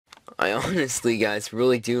I honestly, guys,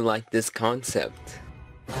 really do like this concept.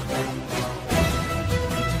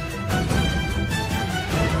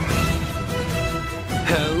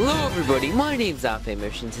 Hello everybody, my name's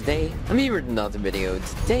Mission. Today, I'm here with another video.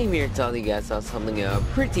 Today I'm here to tell you guys about something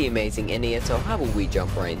pretty amazing in it, so how about we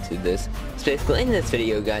jump right into this? So basically, in this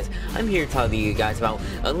video, guys, I'm here to tell you guys about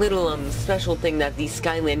a little special thing that the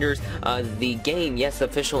Skylanders, the game, yes, the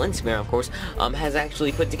official Instagram, of course, has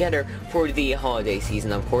actually put together for the holiday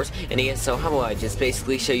season, of course. And yes, so how about I just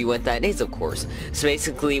basically show you what that is, of course. So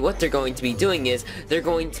basically, what they're going to be doing is, they're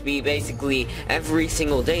going to be basically every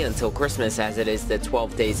single day until Christmas, as it is the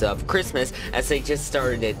 12 days of Christmas, as they just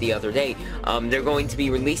started it the other day. They're going to be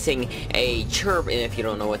releasing a chirp, and if you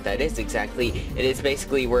don't know what that is exactly, it is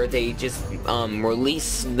basically where they just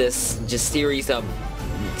release this series of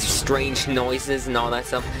strange noises and all that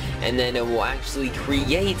stuff, and then it will actually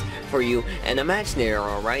create for you an Imaginator,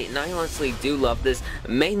 alright? And I honestly do love this,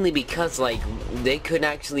 mainly because, like, they could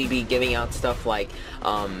actually be giving out stuff like,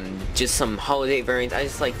 just some holiday variants. I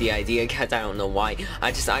just like the idea, guys. I don't know why.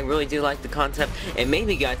 I really do like the concept, and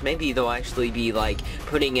maybe, guys, maybe they'll actually be, like,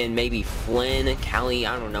 putting in maybe Flynn, Callie,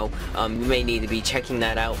 I don't know. You may need to be checking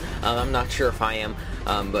that out. I'm not sure if I am.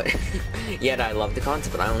 But yet I love the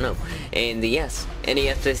concept, but I don't know. And yes,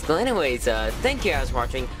 anyways, thank you guys for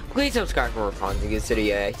watching. Please subscribe for more content. Give this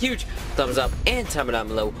video a huge thumbs up and tell me down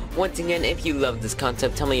below. Once again, if you love this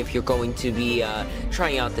concept, tell me if you're going to be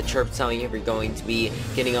trying out the chirps. Tell me if you're going to be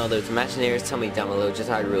getting all those Imaginators. Tell me down below.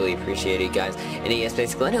 I'd really appreciate it, guys. And yes,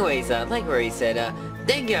 basically, anyways, like I already said,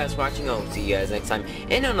 thank you guys for watching. I'll see you guys next time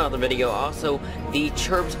in another video. Also, the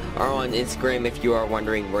chirps are on Instagram if you are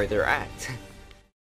wondering where they're at.